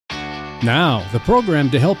Now, the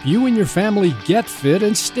program to help you and your family get fit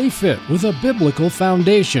and stay fit with a biblical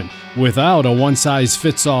foundation without a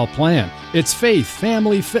one-size-fits-all plan. It's Faith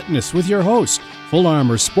Family Fitness with your host, Full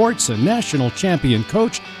Armor Sports and national champion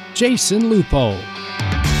coach, Jason Lupo.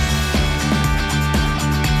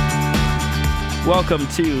 Welcome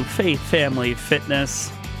to Faith Family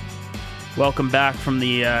Fitness. Welcome back from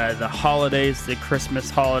the holidays, the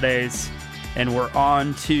Christmas holidays, and we're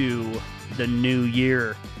on to the new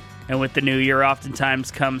year. And with the new year,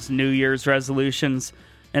 oftentimes comes New Year's resolutions.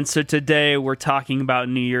 And so today we're talking about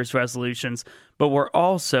New Year's resolutions, but we're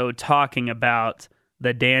also talking about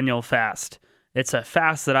the Daniel fast. It's a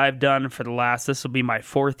fast that I've done for this will be my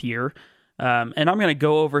fourth year. And I'm going to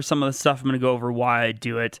go over some of the stuff. I'm going to go over why I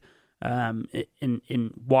do it, and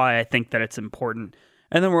why I think that it's important.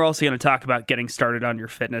 And then we're also going to talk about getting started on your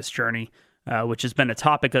fitness journey, which has been a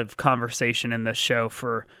topic of conversation in this show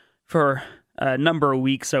for a number of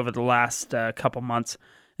weeks over the last couple months.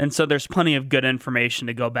 And so there's plenty of good information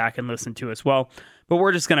to go back and listen to as well. But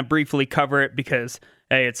we're just going to briefly cover it because,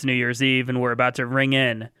 hey, it's New Year's Eve and we're about to ring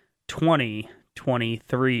in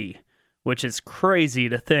 2023, which is crazy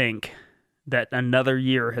to think that another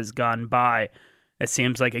year has gone by. It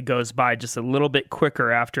seems like it goes by just a little bit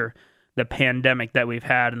quicker after the pandemic that we've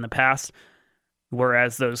had in the past.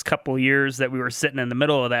 Whereas those couple years that we were sitting in the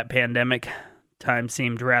middle of that pandemic, time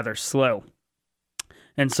seemed rather slow.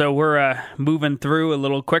 And so we're moving through a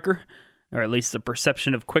little quicker, or at least the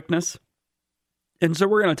perception of quickness. And so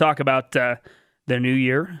we're going to talk about the new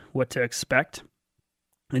year, what to expect,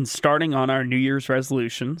 and starting on our New Year's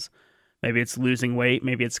resolutions. Maybe it's losing weight,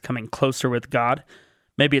 maybe it's coming closer with God,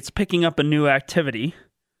 maybe it's picking up a new activity,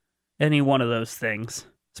 any one of those things,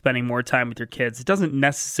 spending more time with your kids. It doesn't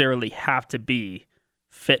necessarily have to be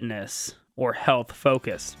fitness or health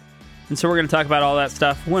focused. And so we're going to talk about all that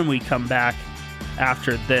stuff when we come back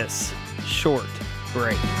after this short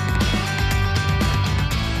break.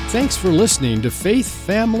 Thanks for listening to Faith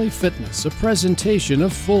Family Fitness, a presentation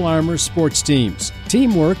of Full Armor Sports Teams.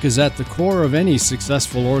 Teamwork is at the core of any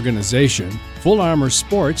successful organization. Full Armor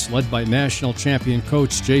Sports, led by national champion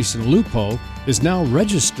coach Jason Lupo, is now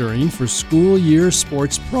registering for school year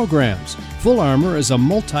sports programs. Full Armor is a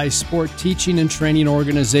multi-sport teaching and training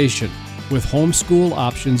organization with homeschool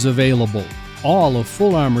options available. All of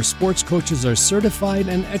Full Armor sports coaches are certified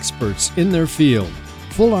and experts in their field.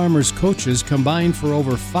 Full Armor's coaches combine for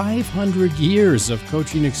over 500 years of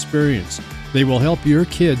coaching experience. They will help your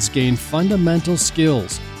kids gain fundamental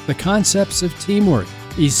skills, the concepts of teamwork,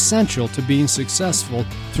 essential to being successful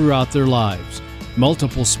throughout their lives.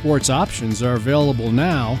 Multiple sports options are available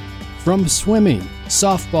now, from swimming,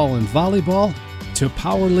 softball and volleyball, to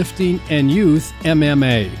powerlifting and youth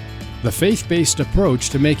MMA. The faith-based approach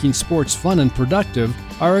to making sports fun and productive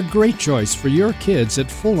are a great choice for your kids at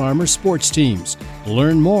Full Armor Sports Teams.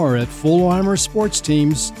 Learn more at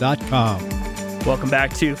fullarmorsportsteams.com. Welcome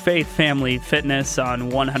back to Faith Family Fitness on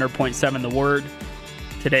 100.7 The Word.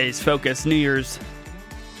 Today's focus, it's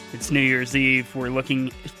New Year's Eve. We're looking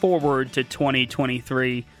forward to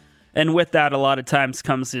 2023. And with that, a lot of times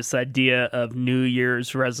comes this idea of New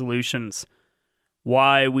Year's resolutions.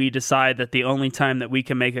 Why we decide that the only time that we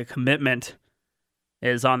can make a commitment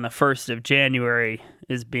is on the 1st of January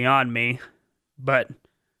is beyond me, but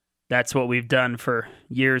that's what we've done for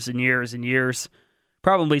years and years and years,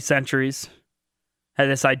 probably centuries. Had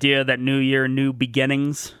this idea that new year, new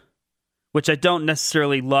beginnings, which I don't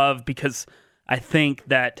necessarily love because I think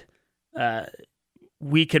that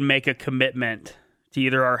we can make a commitment to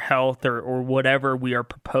either our health or whatever we are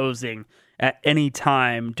proposing at any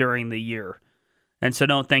time during the year. And so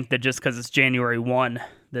don't think that just because it's January 1,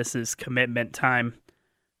 this is commitment time.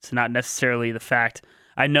 It's not necessarily the fact.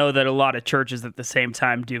 I know that a lot of churches at the same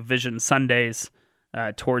time do Vision Sundays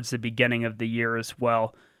towards the beginning of the year as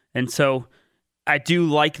well. And so I do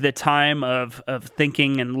like the time of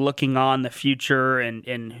thinking and looking on the future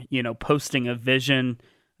and posting a vision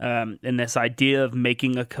and this idea of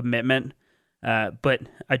making a commitment. But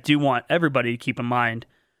I do want everybody to keep in mind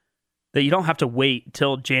that you don't have to wait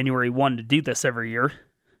till January 1 to do this every year.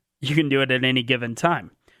 You can do it at any given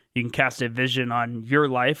time. You can cast a vision on your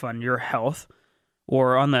life, on your health,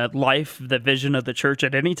 or on the vision of the church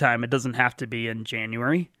at any time. It doesn't have to be in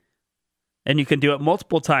January. And you can do it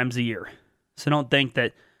multiple times a year. So don't think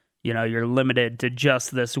that, you're limited to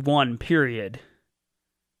just this one period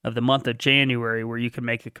of the month of January where you can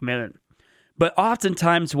make a commitment. But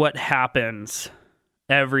oftentimes what happens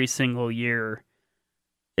every single year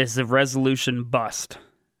is the resolution bust,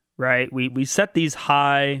 right? We set these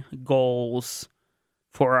high goals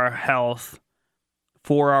for our health,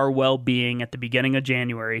 for our well-being at the beginning of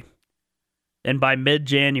January, And by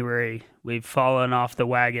mid-January, we've fallen off the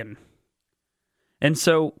wagon. And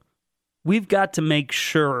so we've got to make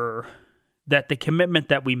sure that the commitment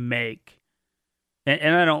that we make,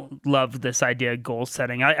 and I don't love this idea of goal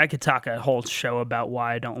setting. I could talk a whole show about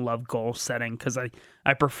why I don't love goal setting, because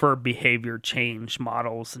I prefer behavior change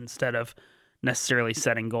models instead of necessarily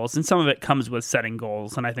setting goals. And some of it comes with setting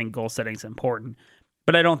goals, and I think goal setting is important.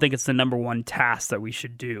 But I don't think it's the number one task that we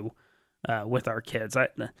should do with our kids.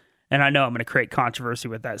 And I know I'm going to create controversy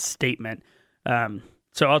with that statement.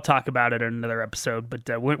 So I'll talk about it in another episode,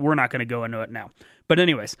 but we're not going to go into it now. But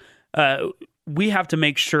anyways, we have to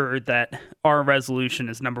make sure that our resolution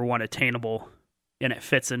is, number one, attainable, and it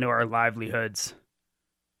fits into our livelihoods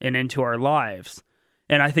and into our lives.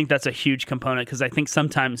 And I think that's a huge component, because I think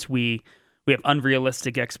sometimes we have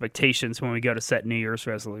unrealistic expectations when we go to set New Year's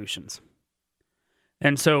resolutions.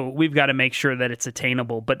 And so we've got to make sure that it's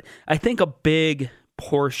attainable. But I think a big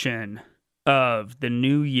portion of the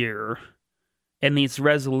new year and these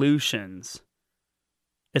resolutions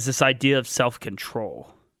is this idea of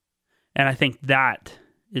self-control. And I think that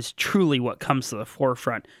is truly what comes to the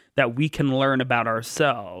forefront, that we can learn about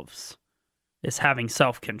ourselves, is having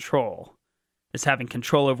self-control, is having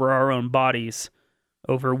control over our own bodies,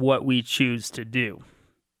 over what we choose to do.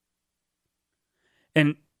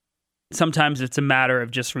 And sometimes it's a matter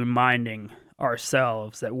of just reminding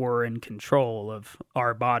ourselves that we're in control of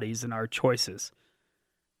our bodies and our choices.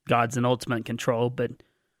 God's in ultimate control, but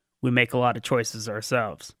we make a lot of choices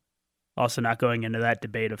ourselves. Also, not going into that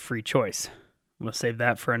debate of free choice. We'll save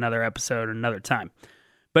that for another episode another time.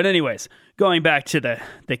 But anyways, going back to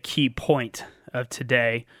the key point of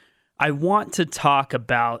today, I want to talk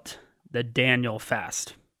about the Daniel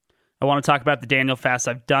fast. I want to talk about the Daniel fast.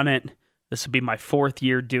 I've done it. This will be my 4th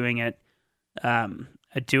year doing it.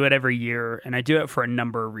 I do it every year, and I do it for a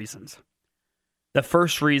number of reasons. The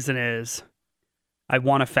first reason is I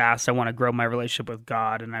want to fast. I want to grow my relationship with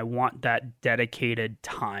God, and I want that dedicated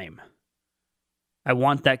time. I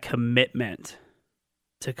want that commitment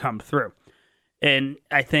to come through. And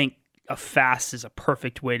I think a fast is a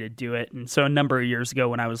perfect way to do it. And so a number of years ago,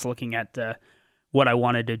 when I was looking at what I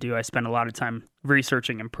wanted to do, I spent a lot of time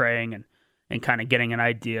researching and praying and kind of getting an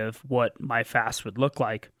idea of what my fast would look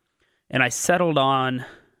like. And I settled on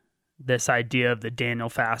this idea of the Daniel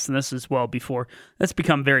fast. And this is well before, that's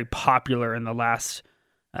become very popular in the last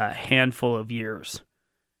handful of years.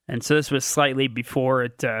 And so this was slightly before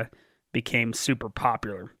it became super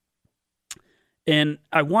popular. And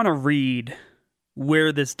I want to read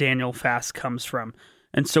where this Daniel fast comes from.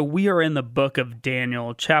 And so we are in the book of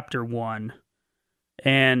Daniel, chapter 1.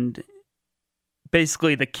 And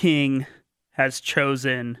basically the king has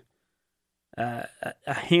chosen a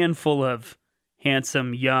handful of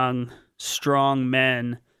handsome, young, strong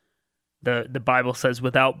men. The Bible says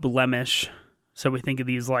without blemish. So we think of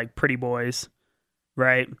these like pretty boys,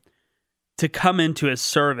 right? To come into his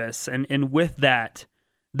service. And with that,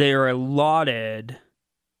 they are allotted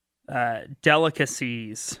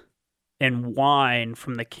delicacies and wine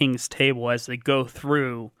from the king's table as they go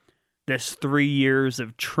through this 3 years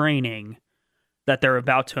of training that they're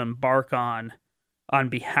about to embark on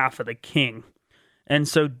behalf of the king. And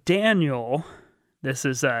so Daniel, this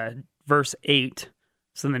is verse 8,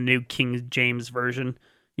 it's in the New King James Version.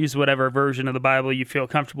 Use whatever version of the Bible you feel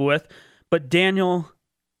comfortable with. But Daniel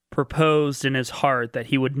proposed in his heart that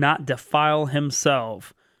he would not defile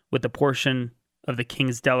himself with the portion of the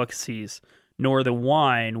king's delicacies, nor the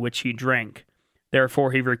wine which he drank.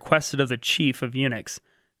 Therefore he requested of the chief of eunuchs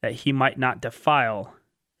that he might not defile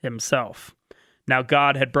himself. Now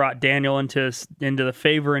God had brought Daniel into the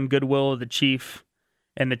favor and goodwill of the chief,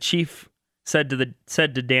 and the chief said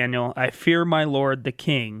to Daniel, I fear my lord the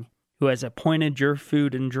king, who has appointed your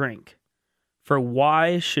food and drink. For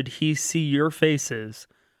why should he see your faces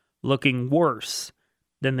looking worse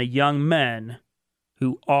than the young men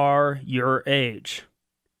who are your age?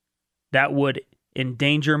 That would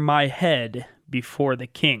endanger my head before the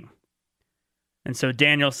king. And so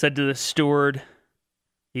Daniel said to the steward,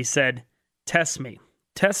 he said, Test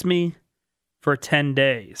me for 10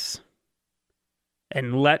 days,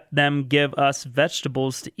 and let them give us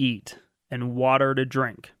vegetables to eat and water to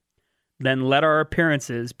drink. Then let our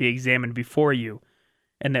appearances be examined before you,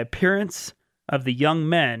 and the appearance of the young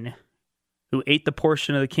men who ate the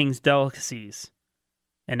portion of the king's delicacies,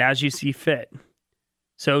 and as you see fit,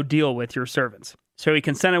 so deal with your servants. So he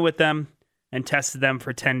consented with them and tested them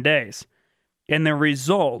for 10 days. And the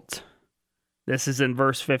result, this is in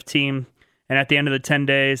verse 15, and at the end of the 10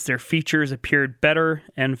 days, their features appeared better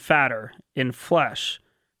and fatter in flesh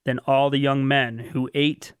than all the young men who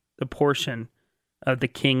ate the portion of the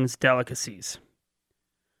king's delicacies.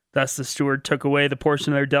 Thus the steward took away the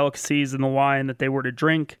portion of their delicacies and the wine that they were to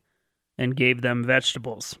drink, and gave them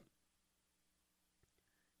vegetables.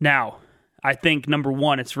 Now, I think, number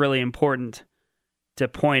one, it's really important to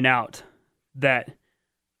point out that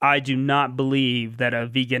I do not believe that a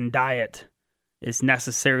vegan diet is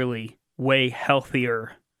necessarily way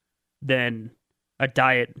healthier than a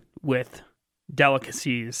diet with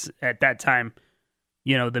delicacies at that time,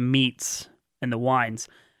 the meats and the wines.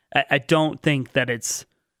 I don't think that it's,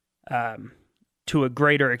 to a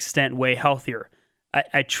greater extent, way healthier.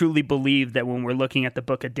 I truly believe that when we're looking at the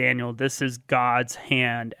book of Daniel, this is God's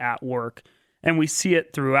hand at work. And we see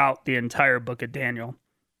it throughout the entire book of Daniel.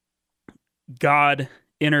 God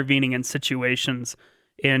intervening in situations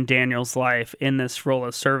in Daniel's life in this role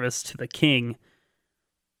of service to the king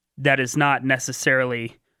that is not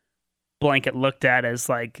necessarily blanket looked at as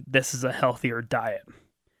like, this is a healthier diet.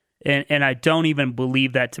 And I don't even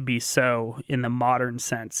believe that to be so in the modern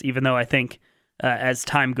sense, even though I think as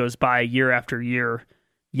time goes by, year after year,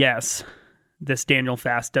 yes, this Daniel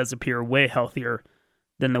fast does appear way healthier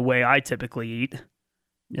than the way I typically eat,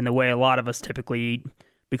 and the way a lot of us typically eat,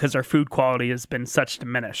 because our food quality has been such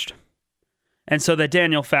diminished. And so the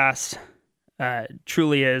Daniel fast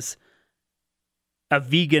truly is a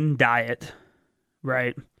vegan diet,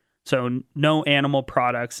 right? So no animal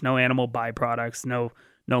products, no animal byproducts, no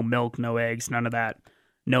milk, no eggs, none of that,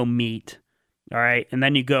 no meat. All right. And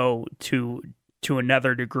then you go to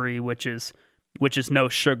another degree, which is no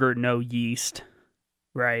sugar, no yeast,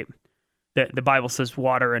 right? The Bible says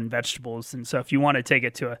water and vegetables. And so if you want to take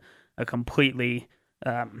it to a completely,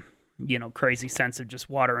 crazy sense of just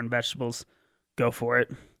water and vegetables, go for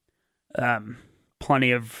it.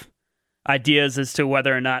 Plenty of ideas as to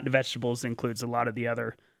whether or not vegetables includes a lot of the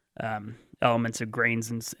other elements of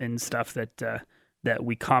grains and stuff that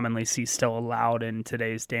we commonly see still allowed in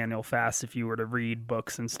today's Daniel fast if you were to read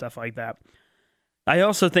books and stuff like that. I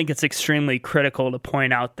also think it's extremely critical to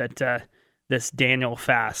point out that this Daniel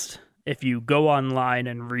fast, if you go online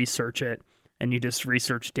and research it, and you just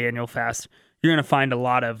research Daniel fast, you're going to find a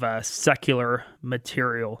lot of secular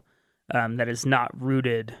material that is not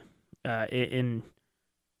rooted in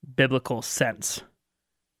biblical sense.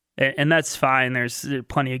 And that's fine. There's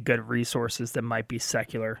plenty of good resources that might be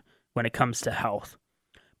secular when it comes to health.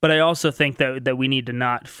 But I also think that we need to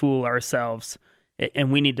not fool ourselves,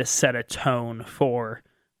 and we need to set a tone for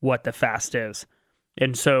what the fast is.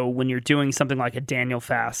 And so when you're doing something like a Daniel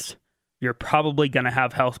fast, you're probably going to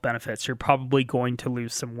have health benefits. You're probably going to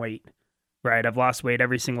lose some weight, right? I've lost weight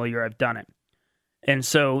every single year I've done it. And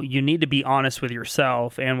so you need to be honest with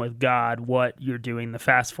yourself and with God what you're doing the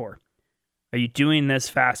fast for. Are you doing this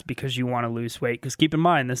fast because you want to lose weight? Because keep in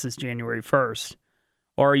mind, this is January 1st.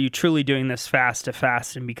 Or are you truly doing this fast to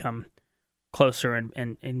fast and become closer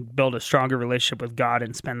and build a stronger relationship with God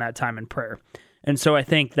and spend that time in prayer? And so I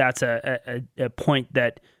think that's a point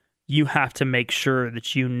that you have to make sure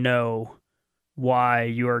that you know why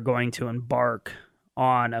you are going to embark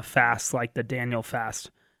on a fast like the Daniel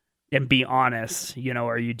fast, and be honest.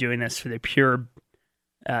 Are you doing this for the pure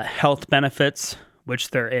health benefits, which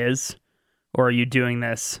there is, or are you doing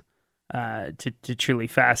this to truly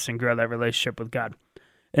fast and grow that relationship with God?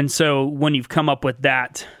 And so when you've come up with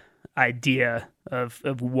that idea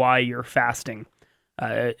of why you're fasting,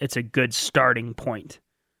 it's a good starting point.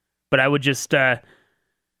 But I would just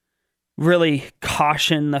really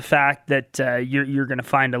caution the fact that you're going to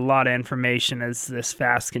find a lot of information as this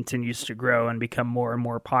fast continues to grow and become more and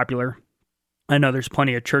more popular. I know there's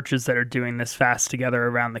plenty of churches that are doing this fast together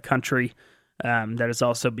around the country that has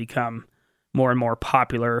also become more and more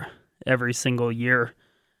popular every single year.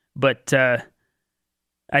 But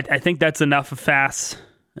I think that's enough of fasts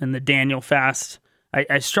and the Daniel fast.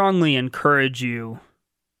 I strongly encourage you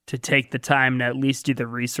to take the time to at least do the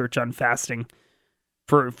research on fasting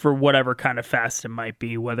for whatever kind of fast it might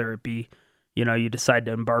be, whether it be, you decide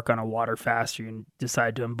to embark on a water fast, or you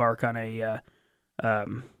decide to embark on a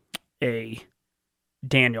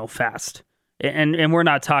Daniel fast. And we're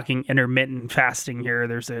not talking intermittent fasting here.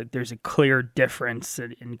 There's a clear difference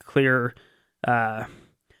and clear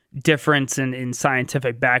difference in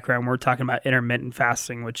scientific background. We're talking about intermittent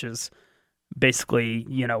fasting, which is basically,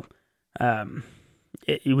 we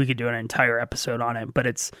could do an entire episode on it, but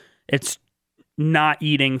it's not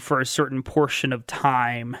eating for a certain portion of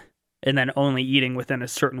time and then only eating within a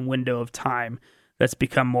certain window of time. That's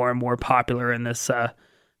become more and more popular in this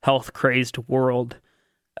health-crazed world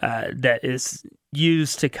that is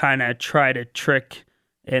used to kind of try to trick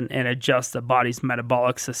and adjust the body's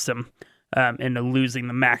metabolic system into losing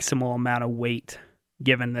the maximal amount of weight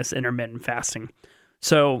given this intermittent fasting.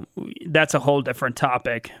 So that's a whole different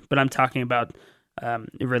topic, but I'm talking about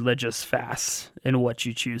religious fasts in what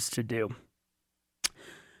you choose to do.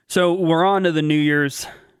 So we're on to the New Year's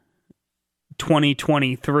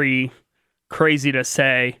 2023. Crazy to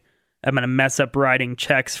say. I'm going to mess up writing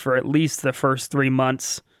checks for at least the first 3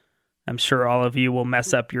 months. I'm sure all of you will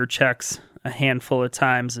mess up your checks a handful of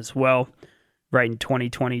times as well. Right in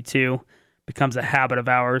 2022 becomes a habit of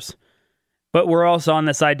ours. But we're also on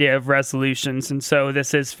this idea of resolutions. And so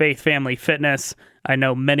this is Faith Family Fitness. I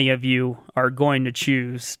know many of you are going to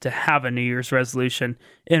choose to have a New Year's resolution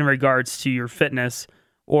in regards to your fitness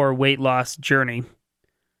or weight loss journey.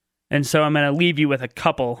 And so I'm going to leave you with a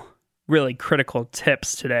couple really critical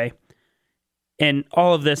tips today. And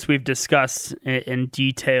all of this we've discussed in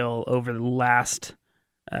detail over the last,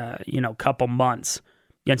 couple months.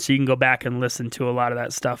 And so you can go back and listen to a lot of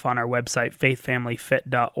that stuff on our website,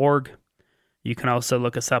 faithfamilyfit.org. You can also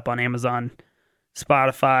look us up on Amazon,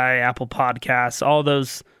 Spotify, Apple Podcasts, all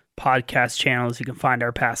those podcast channels. You can find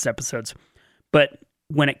our past episodes. But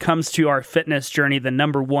when it comes to our fitness journey, the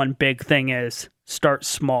number one big thing is start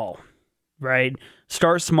small, right?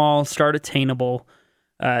 Start small, start attainable.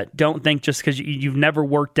 Don't think just because you've never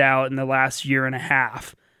worked out in the last year and a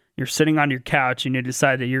half, you're sitting on your couch and you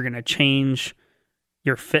decide that you're going to change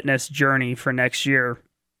your fitness journey for next year.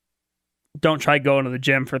 Don't try going to the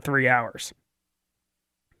gym for 3 hours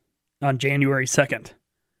on January 2nd.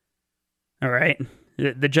 All right?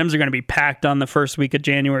 The gyms are going to be packed on the first week of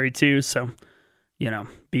January too, so,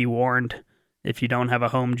 be warned if you don't have a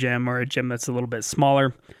home gym or a gym that's a little bit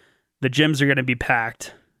smaller. The gyms are going to be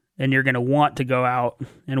packed. And you're going to want to go out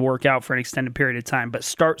and work out for an extended period of time, but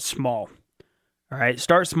start small. All right,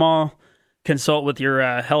 start small. Consult with your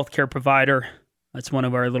healthcare provider. That's one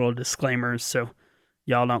of our little disclaimers, so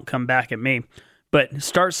y'all don't come back at me. But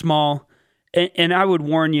start small, and I would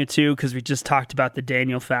warn you too, because we just talked about the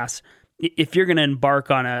Daniel fast. If you're going to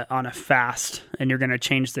embark on a fast and you're going to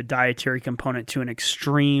change the dietary component to an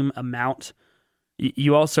extreme amount,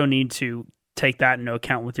 you also need to take that into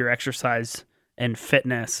account with your exercise and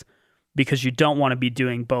fitness, because you don't want to be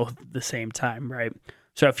doing both at the same time, right?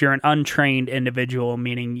 So if you're an untrained individual,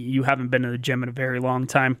 meaning you haven't been to the gym in a very long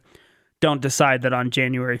time, don't decide that on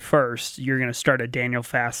January 1st, you're going to start a Daniel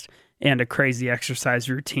fast and a crazy exercise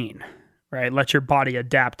routine, right? Let your body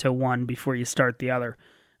adapt to one before you start the other.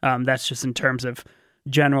 That's just in terms of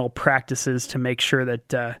general practices to make sure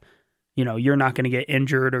that, you're not going to get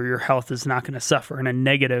injured or your health is not going to suffer in a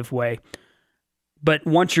negative way. But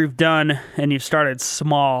once you've done and you've started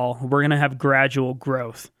small, we're going to have gradual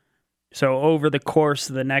growth. So over the course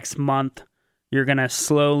of the next month, you're going to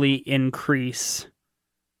slowly increase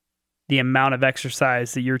the amount of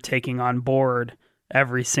exercise that you're taking on board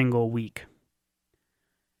every single week.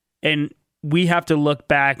 And we have to look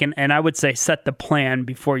back and I would say set the plan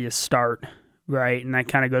before you start, right? And that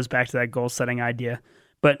kind of goes back to that goal setting idea.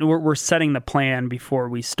 But we're setting the plan before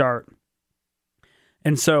we start.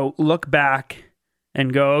 And so look back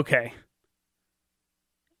and go, okay,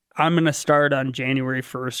 I'm going to start on January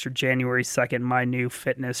 1st or January 2nd, my new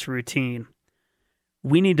fitness routine.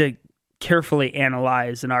 We need to carefully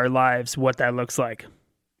analyze in our lives what that looks like,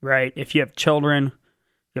 right? If you have children, if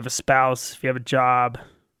you have a spouse, if you have a job,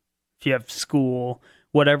 if you have school,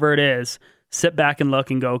 whatever it is, sit back and look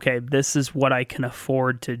and go, okay, this is what I can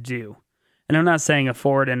afford to do. And I'm not saying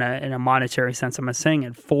afford in a monetary sense. I'm saying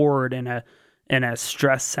afford in a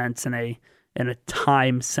stress sense, in a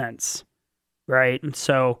time sense, right? And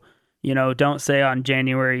so, don't say on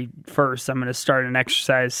January 1st, I'm going to start an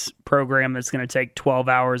exercise program that's going to take 12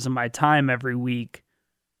 hours of my time every week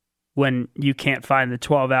when you can't find the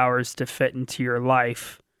 12 hours to fit into your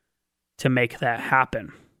life to make that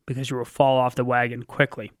happen, because you will fall off the wagon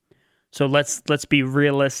quickly. So let's be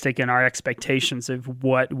realistic in our expectations of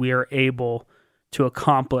what we are able to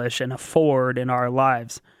accomplish and afford in our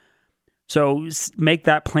lives. So make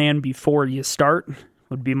that plan before you start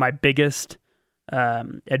would be my biggest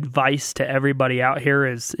advice to everybody out here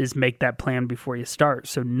is make that plan before you start.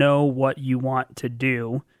 So know what you want to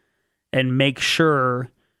do and make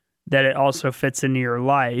sure that it also fits into your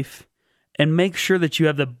life, and make sure that you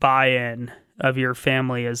have the buy-in of your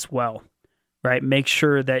family as well, right? Make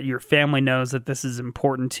sure that your family knows that this is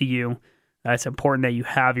important to you. It's important that you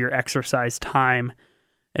have your exercise time,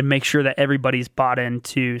 and make sure that everybody's bought in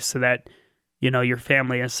too, so that your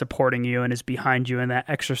family is supporting you and is behind you in that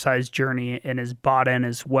exercise journey and is bought in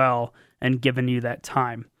as well and giving you that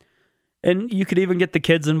time. And you could even get the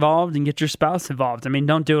kids involved and get your spouse involved. I mean,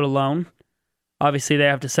 don't do it alone. Obviously, they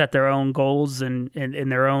have to set their own goals and in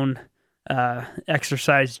their own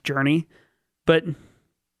exercise journey, but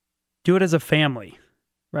do it as a family,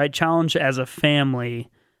 right? Challenge as a family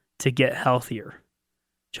to get healthier.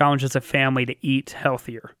 challenge as a family to eat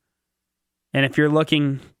healthier. And if you're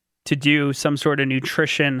looking to do some sort of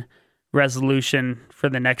nutrition resolution for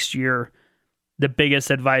the next year, the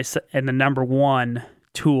biggest advice and the number one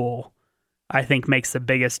tool I think makes the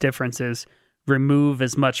biggest difference is remove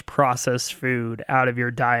as much processed food out of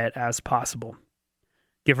your diet as possible.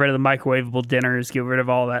 Get rid of the microwavable dinners, get rid of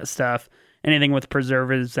all that stuff, anything with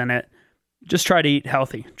preservatives in it. Just try to eat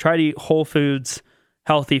healthy. Try to eat whole foods,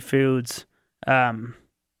 healthy foods, and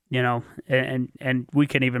we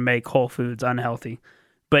can even make whole foods unhealthy.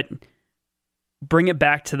 But bring it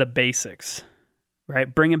back to the basics,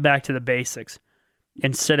 right? Bring it back to the basics.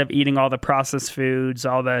 Instead of eating all the processed foods,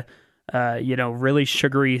 all the, really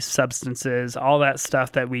sugary substances, all that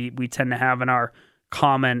stuff that we tend to have in our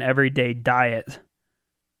common everyday diet,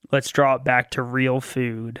 let's draw it back to real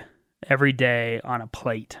food every day on a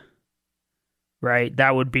plate, right?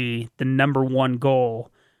 That would be the number one goal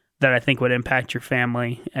that I think would impact your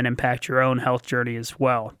family and impact your own health journey as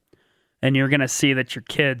well. And you're going to see that your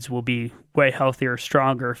kids will be way healthier,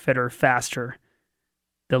 stronger, fitter, faster,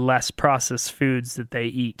 the less processed foods that they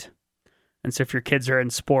eat. And so if your kids are in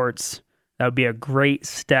sports, that would be a great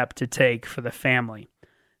step to take for the family.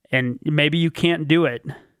 And maybe you can't do it,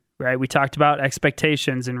 right? We talked about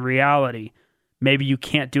expectations and reality. Maybe you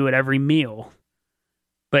can't do it every meal,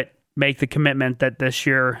 but make the commitment that this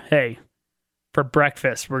year, hey, for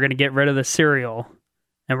breakfast, we're going to get rid of the cereal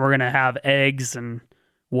and we're going to have eggs and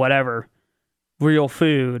whatever, real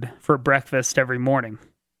food for breakfast every morning.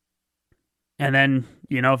 And then,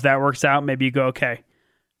 if that works out, maybe you go, okay,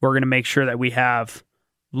 we're going to make sure that we have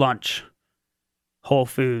lunch, whole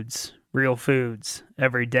foods, real foods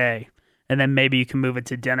every day. And then maybe you can move it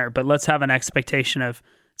to dinner. But let's have an expectation of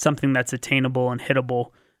something that's attainable and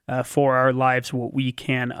hittable for our lives, what we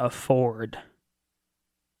can afford,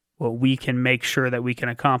 what we can make sure that we can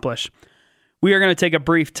accomplish. We are going to take a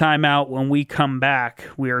brief time out. When we come back,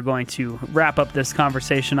 we are going to wrap up this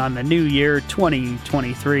conversation on the new year,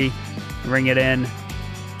 2023. Ring it in.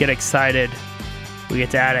 Get excited. We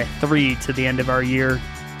get to add a 3 to the end of our year.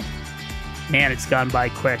 Man, it's gone by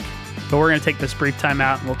quick. But we're going to take this brief time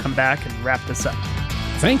out, and we'll come back and wrap this up.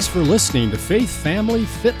 Thanks for listening to Faith Family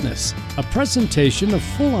Fitness, a presentation of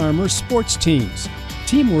Full Armor Sports Teams.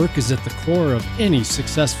 Teamwork is at the core of any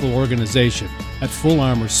successful organization. At Full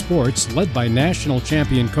Armor Sports, led by national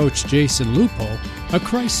champion coach Jason Lupo, a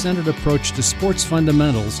Christ-centered approach to sports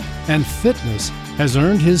fundamentals and fitness has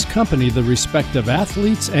earned his company the respect of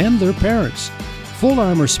athletes and their parents. Full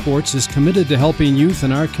Armor Sports is committed to helping youth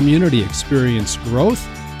in our community experience growth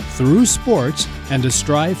through sports and to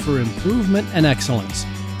strive for improvement and excellence.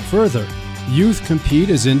 Further, youth compete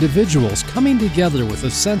as individuals, coming together with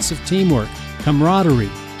a sense of teamwork,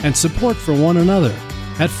 camaraderie, and support for one another.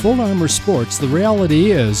 At Full Armor Sports, the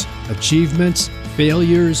reality is achievements,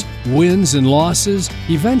 failures, wins, and losses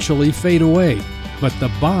eventually fade away. But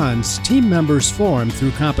the bonds team members form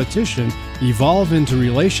through competition evolve into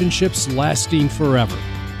relationships lasting forever.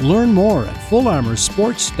 Learn more at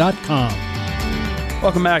fullarmorsports.com.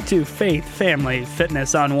 Welcome back to Faith Family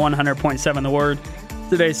Fitness on 100.7 The Word.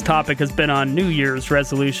 Today's topic has been on New Year's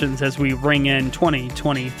resolutions as we ring in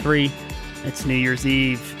 2023. It's New Year's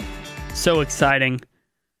Eve. So exciting.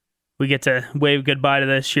 We get to wave goodbye to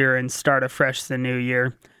this year and start afresh the new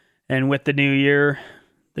year. And with the new year,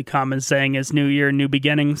 the common saying is new year, new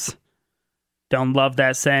beginnings. Don't love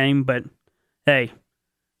that saying, but hey,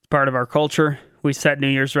 it's part of our culture. We set New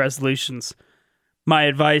Year's resolutions. My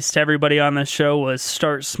advice to everybody on this show was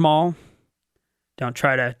start small. Don't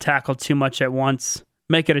try to tackle too much at once.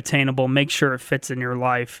 Make it attainable. Make sure it fits in your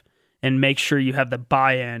life. And make sure you have the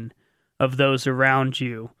buy-in of those around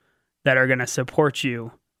you that are going to support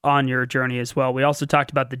you on your journey as well. We also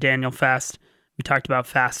talked about the Daniel fast. We talked about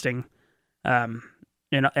fasting and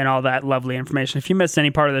all that lovely information. If you missed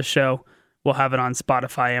any part of the show, we'll have it on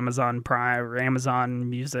Spotify, Amazon Prime, or Amazon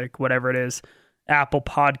Music, whatever it is, Apple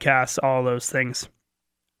Podcasts, all those things.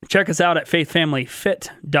 Check us out at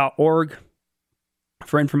faithfamilyfit.org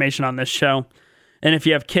for information on this show. And if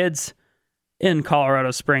you have kids in Colorado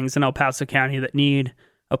Springs and El Paso County that need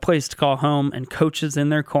a place to call home and coaches in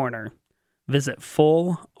their corner, visit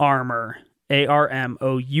Full Armor,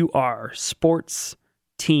 ARMOUR,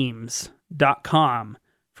 sportsteams.com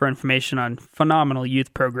for information on phenomenal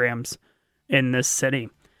youth programs in this city.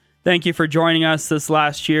 Thank you for joining us this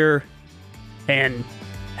last year, and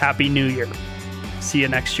Happy New Year. See you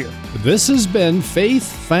next year. This has been Faith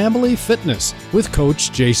Family Fitness with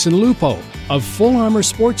Coach Jason Lupo of Full Armor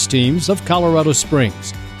Sports Teams of Colorado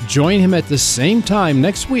Springs. Join him at the same time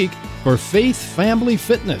next week for Faith Family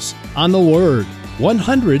Fitness on The Word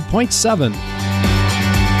 100.7.